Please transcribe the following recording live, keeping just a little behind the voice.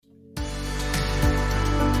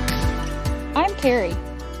I'm Carrie.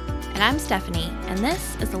 And I'm Stephanie, and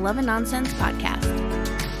this is the Love and Nonsense Podcast.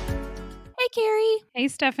 Hey, Carrie. Hey,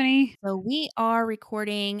 Stephanie. So we are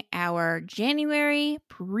recording our January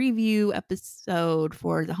preview episode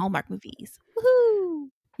for the Hallmark movies. Woohoo!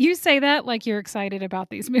 You say that like you're excited about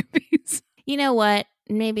these movies. You know what?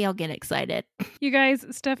 Maybe I'll get excited. You guys,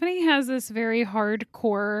 Stephanie has this very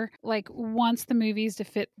hardcore, wants the movies to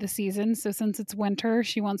fit the season. So since it's winter,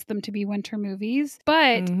 she wants them to be winter movies.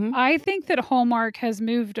 But I think that Hallmark has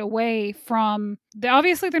moved away from,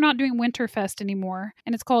 obviously they're not doing Winterfest anymore.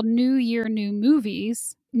 And it's called New Year, New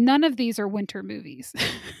Movies. None of these are winter movies.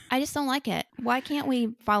 I just don't like it. Why can't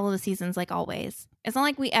we follow the seasons like always? It's not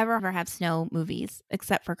like we ever have snow movies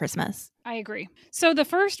except for Christmas. I agree. So the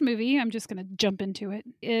first movie, I'm just going to jump into it,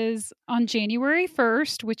 is on January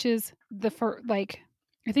 1st, which is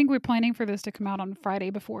I think we're planning for this to come out on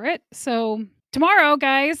Friday before it. So tomorrow,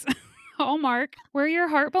 guys, Hallmark, Where Your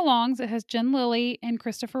Heart Belongs. It has Jen Lilly and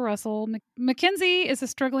Christopher Russell. Mackenzie is a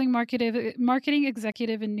struggling marketing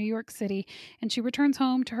executive in New York City, and she returns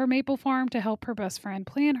home to her maple farm to help her best friend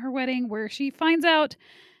plan her wedding, where she finds out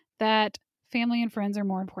that family and friends are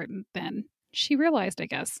more important than she realized, I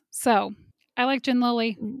guess. So I like Jen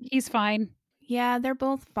Lilly. He's fine. Yeah, they're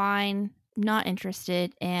both fine. Not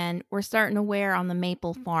interested. And we're starting to wear on the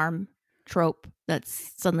maple farm trope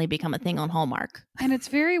that's suddenly become a thing on Hallmark. And it's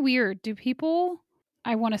very weird. Do people,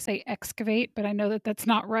 I want to say excavate, but I know that that's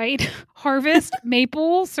not right, harvest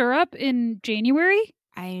maple syrup in January?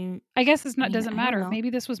 I guess doesn't matter.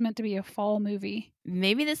 Maybe this was meant to be a fall movie.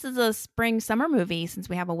 Maybe this is a spring summer movie since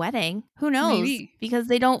we have a wedding. Who knows? Maybe. Because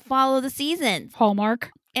they don't follow the seasons.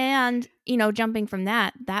 Hallmark. And, jumping from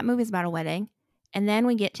that movie's about a wedding. And then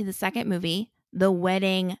we get to the second movie, The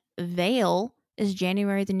Wedding Veil. Is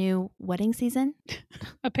January the new wedding season?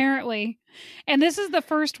 Apparently. And this is the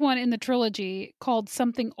first one in the trilogy called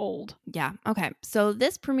Something Old. Yeah. Okay. So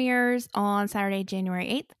this premieres on Saturday, January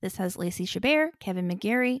 8th. This has Lacey Chabert, Kevin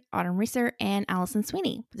McGarry, Autumn Reeser, and Allison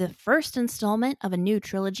Sweeney. The first installment of a new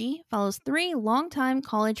trilogy follows three longtime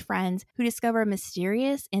college friends who discover a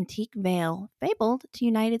mysterious antique veil fabled to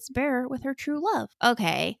unite its bearer with her true love.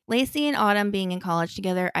 Okay. Lacey and Autumn being in college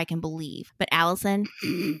together, I can believe. But Allison...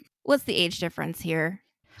 What's the age difference here?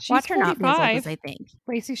 She's Watch her 45. not be as old as I think.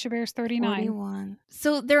 Lacey Chabert's 39. 41.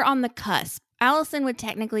 So they're on the cusp. Allison would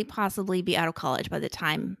technically possibly be out of college by the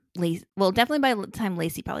time definitely by the time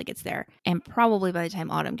Lacey probably gets there, and probably by the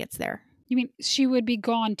time Autumn gets there. You mean she would be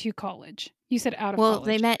gone to college? You said out of college.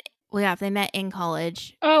 Well, if they met in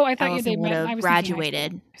college. Oh, I thought Allison they would met. have I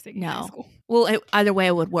graduated. No. Well, either way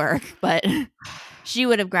it would work, but she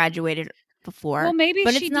would have graduated before. Well, maybe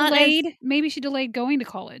but she delayed. Maybe she delayed going to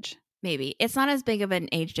college. Maybe. It's not as big of an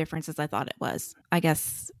age difference as I thought it was. I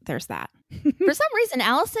guess there's that. For some reason,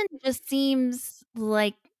 Allison just seems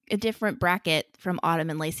like a different bracket from Autumn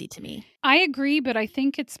and Lacey to me. I agree, but I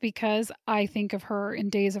think it's because I think of her in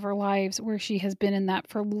Days of Our Lives where she has been in that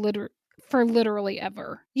for literally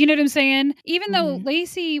ever. You know what I'm saying? Even though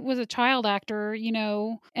Lacey was a child actor,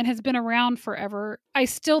 and has been around forever, I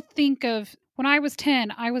still think of when I was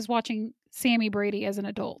 10, I was watching Sammy Brady as an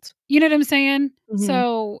adult. You know what I'm saying? Mm-hmm.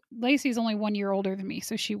 So Lacey's only 1 year older than me,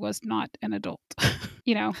 so she was not an adult.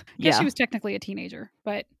 Yeah, she was technically a teenager,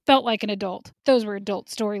 but felt like an adult. Those were adult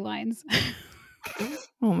storylines.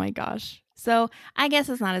 Oh my gosh. So I guess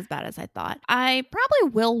it's not as bad as I thought. I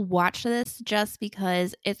probably will watch this just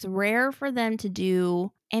because it's rare for them to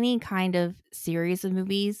do any kind of series of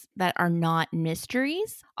movies that are not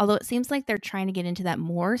mysteries. Although it seems like they're trying to get into that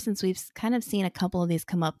more since we've kind of seen a couple of these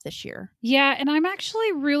come up this year. Yeah, and I'm actually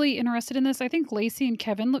really interested in this. I think Lacey and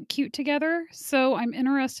Kevin look cute together, so I'm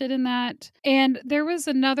interested in that. And there was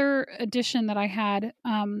another addition that I had,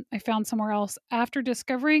 I found somewhere else. After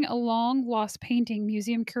discovering a long-lost painting,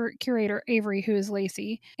 museum curator Avery, who is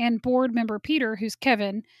Lacey, and board member Peter, who's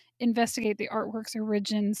Kevin, investigate the artwork's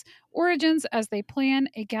origins as they plan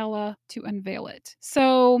a gala to unveil it.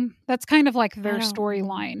 So that's kind of like their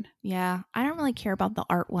storyline. Yeah, I don't really care about the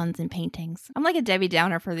art ones and paintings. I'm like a Debbie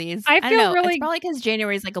Downer for these. I don't know. It's probably because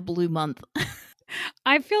January is like a blue month.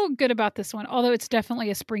 I feel good about this one, although it's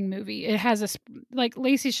definitely a spring movie. It has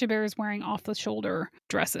Lacey Chabert is wearing off-the-shoulder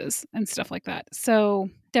dresses and stuff like that.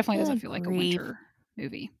 So definitely doesn't feel like a winter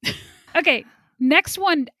movie. Okay. Next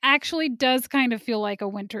one actually does kind of feel like a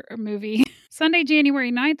winter movie. Sunday,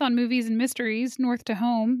 January 9th on Movies and Mysteries, North to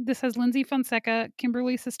Home. This has Lindsay Fonseca,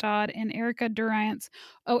 Kimberly Sestad, and Erica Durance.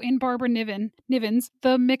 Oh, and Barbara Nivens.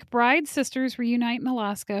 The McBride sisters reunite in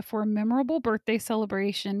Alaska for a memorable birthday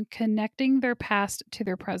celebration, connecting their past to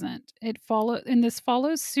their present. This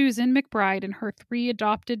follows Susan McBride and her 3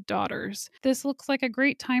 adopted daughters. This looks like a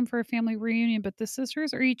great time for a family reunion, but the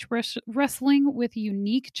sisters are each wrestling with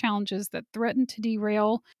unique challenges that threaten to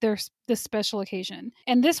derail this special occasion.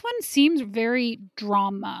 And this one seems very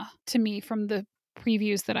drama to me from the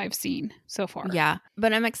previews that I've seen so far. Yeah,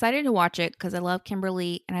 but I'm excited to watch it because I love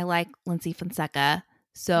Kimberly and I like Lindsay Fonseca.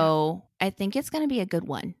 So I think it's going to be a good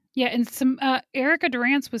one. Yeah, and some Erica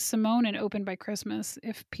Durance was Simone in Open by Christmas.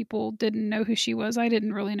 If people didn't know who she was, I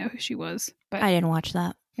didn't really know who she was, but I didn't watch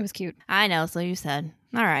that. It was cute. I know, so you said.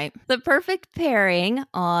 All right. The perfect pairing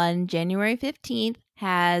on January 15th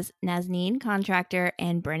has Nazanin Contractor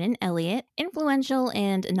and Brennan Elliott. Influential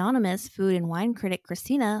and anonymous food and wine critic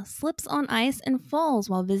Christina slips on ice and falls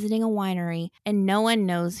while visiting a winery, and no one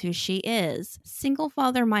knows who she is. Single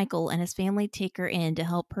father Michael and his family take her in to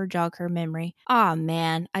help her jog her memory. Aw,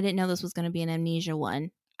 man, I didn't know this was going to be an amnesia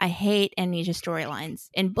one. I hate amnesia storylines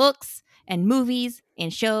in books and movies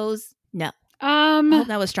and shows. No. I hope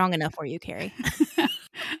that was strong enough for you, Carrie.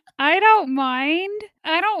 I don't mind.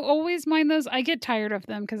 I don't always mind those. I get tired of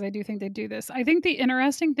them because I do think they do this. I think the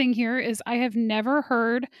interesting thing here is I have never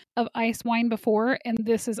heard of ice wine before, and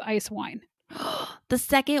this is ice wine. The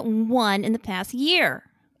second one in the past year.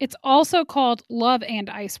 It's also called Love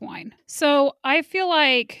and Ice Wine. So I feel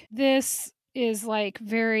like this is like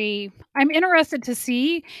I'm interested to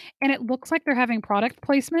see, and it looks like they're having product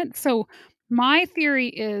placement. So my theory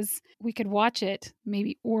is we could watch it,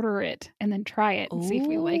 maybe order it, and then try it and see if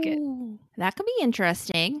we like it. That could be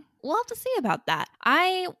interesting. We'll have to see about that.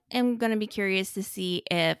 I am going to be curious to see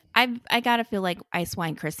if I got to feel like Ice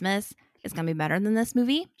Wine Christmas is going to be better than this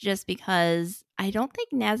movie, just because I don't think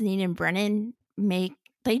Nazanin and Brennan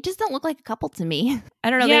they just don't look like a couple to me.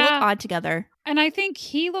 I don't know. Yeah. They look odd together. And I think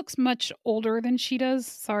he looks much older than she does.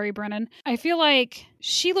 Sorry, Brennan. I feel like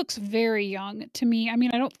she looks very young to me. I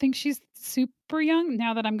mean, I don't think she's super young.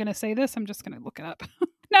 Now that I'm going to say this, I'm just going to look it up.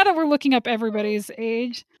 Now that we're looking up everybody's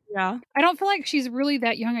age. Yeah. I don't feel like she's really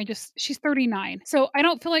that young. She's 39. So I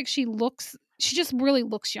don't feel like she just really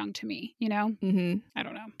looks young to me, you know? Mm-hmm. I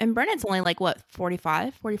don't know. And Brennan's only like, what,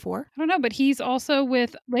 45, 44? I don't know, but he's also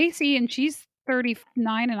with Lacey and she's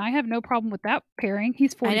 39, and I have no problem with that pairing.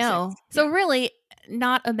 He's 46. I know. So really,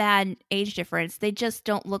 not a bad age difference. They just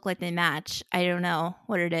don't look like they match. I don't know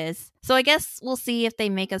what it is. So I guess we'll see if they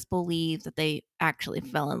make us believe that they actually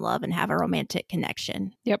fell in love and have a romantic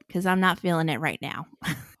connection. Yep. Because I'm not feeling it right now.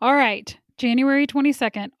 All right. January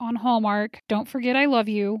 22nd on Hallmark, Don't Forget I Love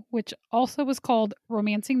You, which also was called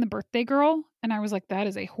Romancing the Birthday Girl. And I was like, that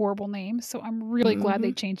is a horrible name. So I'm really glad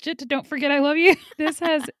they changed it to Don't Forget I Love You. This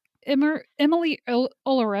has Emily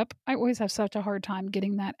Ullerup. I always have such a hard time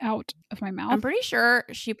getting that out of my mouth. I'm pretty sure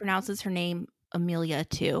she pronounces her name Amelia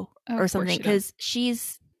too, or something, because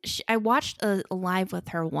I watched a live with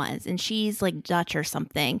her once, and she's like Dutch or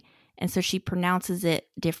something, and so she pronounces it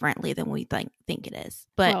differently than we think it is.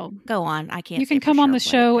 But go on, I can't. You can come on the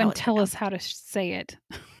show and tell us how to say it.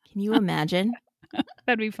 Can you imagine?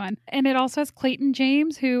 That'd be fun. And it also has Clayton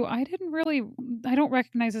James, who I don't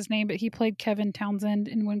recognize his name, but he played Kevin Townsend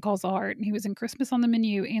in When Calls the Heart, and he was in Christmas on the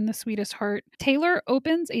Menu and The Sweetest Heart. Taylor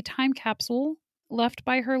opens a time capsule left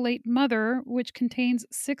by her late mother, which contains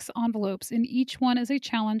 6 envelopes, and each one is a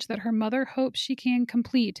challenge that her mother hopes she can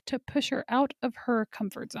complete to push her out of her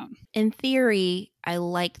comfort zone. In theory, I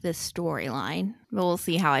like this storyline, but we'll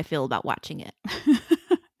see how I feel about watching it.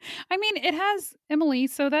 I mean, it has Emily,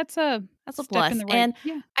 so that's a plus. In the right. And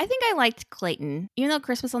I think I liked Clayton. Even though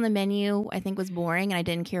Christmas on the Menu, I think, was boring and I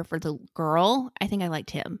didn't care for the girl, I think I liked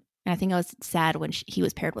him. And I think I was sad when he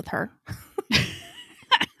was paired with her.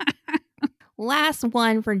 Last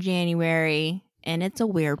one for January, and it's a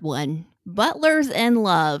weird one. Butlers in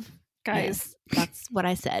Love. Guys. Yes, that's what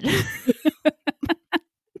I said.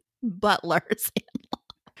 Butlers in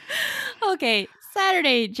Love. Okay.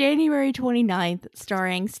 Saturday, January 29th,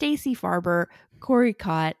 starring Stacey Farber, Corey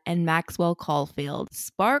Cott, and Maxwell Caulfield.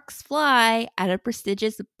 Sparks fly at a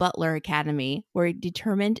prestigious butler academy where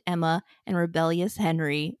determined Emma and rebellious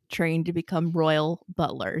Henry train to become royal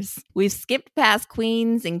butlers. We've skipped past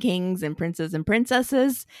queens and kings and princes and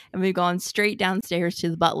princesses, and we've gone straight downstairs to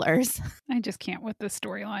the butlers. I just can't with this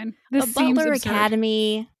storyline. This seems Butler absurd.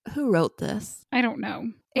 Academy. Who wrote this? I don't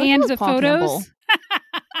know. And the photos.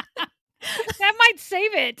 That might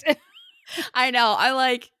save it. I know.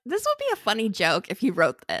 This would be a funny joke if you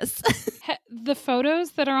wrote this. The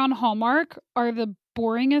photos that are on Hallmark are the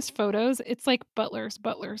boringest photos. It's like butlers.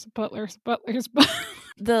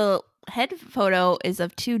 The head photo is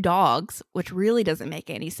of 2 dogs, which really doesn't make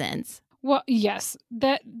any sense. Well, yes,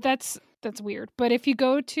 that's weird. But if you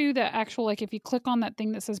go to the actual, like, if you click on that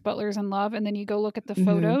thing that says Butlers in Love, and then you go look at the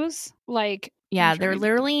photos, like, yeah, they're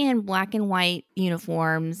literally in black and white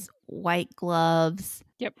uniforms, white gloves.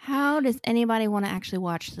 Yep. How does anybody want to actually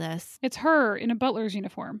watch this? It's her in a butler's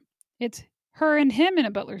uniform. It's her and him in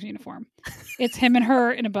a butler's uniform. It's him and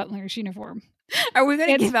her in a butler's uniform. Are we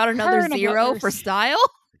going to give out another 0 for style?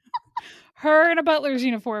 Her in a butler's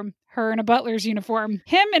uniform. Her in a butler's uniform.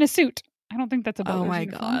 Him in a suit. I don't think that's a butler's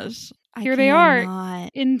uniform. Oh my gosh. Here they are.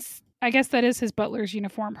 I guess that is his butler's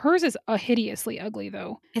uniform. Hers is hideously ugly,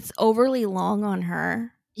 though. It's overly long on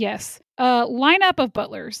her. Yes. Lineup of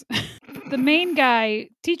butlers. The main guy,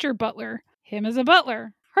 teacher butler. Him as a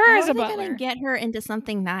butler. Her as a butler. How are they going to get her into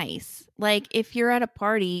something nice? Like, if you're at a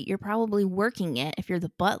party, you're probably working it if you're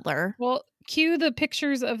the butler. Well, cue the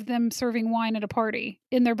pictures of them serving wine at a party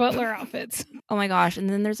in their butler outfits. Oh my gosh. And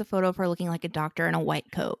then there's a photo of her looking like a doctor in a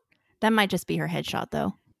white coat. That might just be her headshot,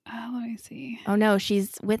 though. Let me see. Oh no,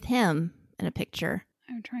 she's with him in a picture.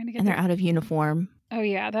 I'm trying to get. And they're out of uniform. Oh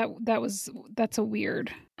yeah, that's a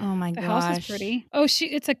weird. Oh my gosh. The gosh. house is pretty. Oh,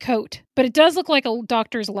 it's a coat, but it does look like a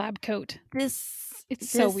doctor's lab coat. It's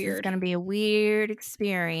so weird. It's going to be a weird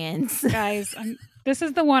experience. Guys, this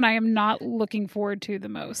is the one I am not looking forward to the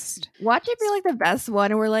most. Watch it be like the best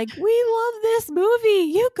one and we're like, we love this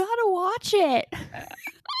movie. You got to watch it.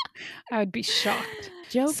 I would be shocked.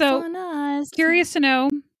 Joke's on us. Curious to know,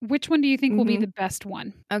 which one do you think will be the best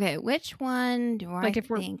one? Okay, which one do I think if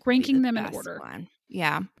we're ranking them in order? One?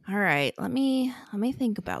 Yeah. All right. Let me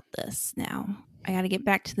think about this now. I got to get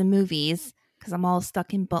back to the movies because I'm all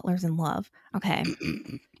stuck in Butlers in Love. Okay.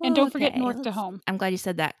 And don't forget North to Home. I'm glad you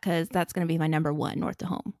said that because that's going to be my number 1, North to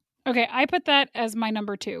Home. Okay, I put that as my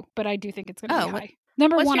number 2, but I do think it's going to be high.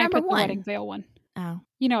 Number 1, I put the Wedding Veil one. Oh.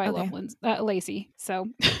 You know I love Lacey, so.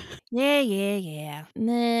 Yeah. And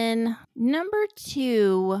then number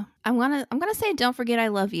 2, I'm gonna say Don't Forget I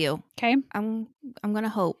Love You. Okay. I'm gonna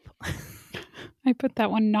hope. I put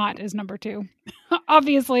that one not as number 2.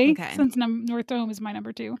 Obviously, since North to Home is my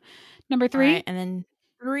number 2. Number 3. Right, and then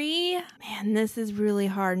 3. Man, this is really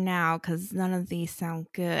hard now because none of these sound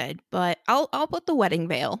good. But I'll put The Wedding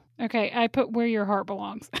Veil. Okay, I put Where Your Heart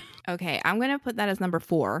Belongs. Okay, I'm gonna put that as number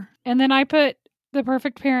 4. And then I put The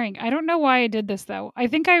Perfect Pairing. I don't know why I did this though. I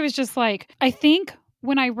think I was just like, I think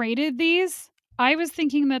when I rated these, I was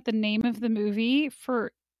thinking that the name of the movie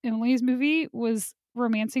for Emily's movie was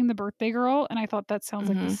Romancing the Birthday Girl, and I thought that sounds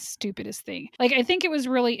like the stupidest thing. Like, I think it was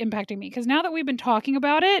really impacting me because now that we've been talking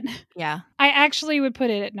about it, yeah, I actually would put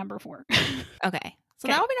it at number 4. Okay. So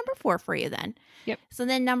that'll be number 4 for you then. Yep. So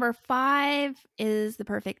then number 5 is The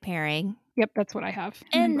Perfect Pairing. Yep, that's what I have.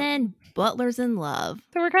 And then Butlers in Love.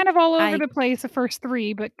 So we're kind of all over the place, the first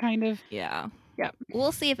 3, but kind of. Yeah. Yeah.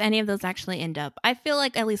 We'll see if any of those actually end up. I feel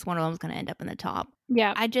like at least one of them is going to end up in the top.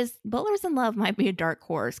 Yeah. Butlers in Love might be a dark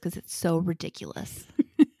horse because it's so ridiculous.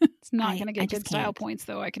 It's not going to get good style points,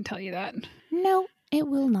 though, I can tell you that. No, it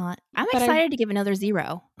will not. I'm excited to give another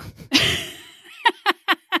 0.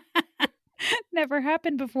 Never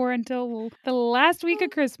happened before until the last week of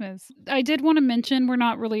Christmas. I did want to mention, we're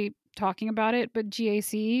not really talking about it, but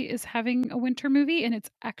GAC is having a winter movie, and it's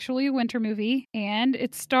actually a winter movie, and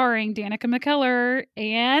it's starring Danica McKellar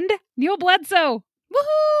and Neil Bledsoe.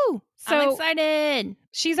 Woohoo! So I'm excited.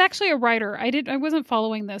 She's actually a writer. I wasn't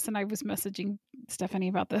following this, and I was messaging Stephanie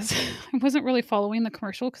about this. I wasn't really following the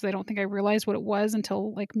commercial because I don't think I realized what it was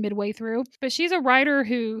until like midway through. But she's a writer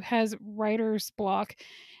who has writer's block,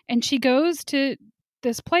 and she goes to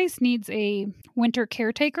this place, needs a winter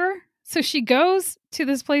caretaker. So she goes to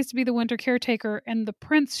this place to be the winter caretaker, and the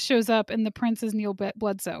prince shows up, and the prince is Neil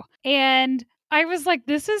Bledsoe. And I was like,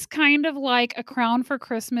 this is kind of like A Crown for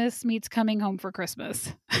Christmas meets Coming Home for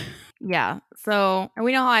Christmas. Yeah. So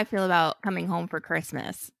we know how I feel about Coming Home for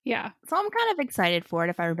Christmas. Yeah. So I'm kind of excited for it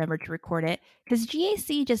if I remember to record it, because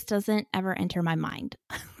GAC just doesn't ever enter my mind.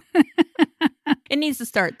 It needs to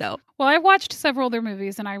start, though. Well, I watched several of their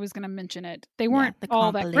movies, and I was going to mention it. They weren't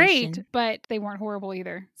all that great, but they weren't horrible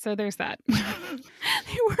either. So there's that.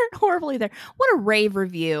 They weren't horrible either. What a rave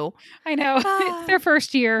review. I know. It's their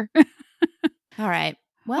first year. All right.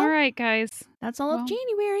 Well, all right, guys. That's all of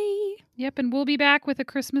January. Yep, and we'll be back with the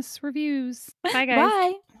Christmas reviews. Bye, guys.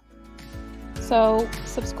 Bye. So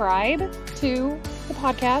subscribe to the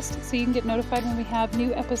podcast so you can get notified when we have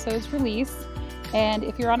new episodes released. And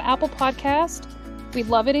if you're on Apple Podcast, we'd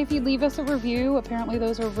love it if you leave us a review. Apparently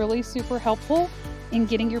those are really super helpful in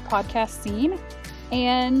getting your podcast seen.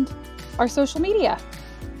 And our social media.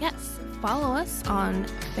 Yes, follow us on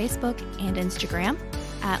Facebook and Instagram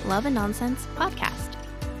at Love and Nonsense Podcast.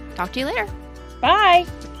 Talk to you later. Bye.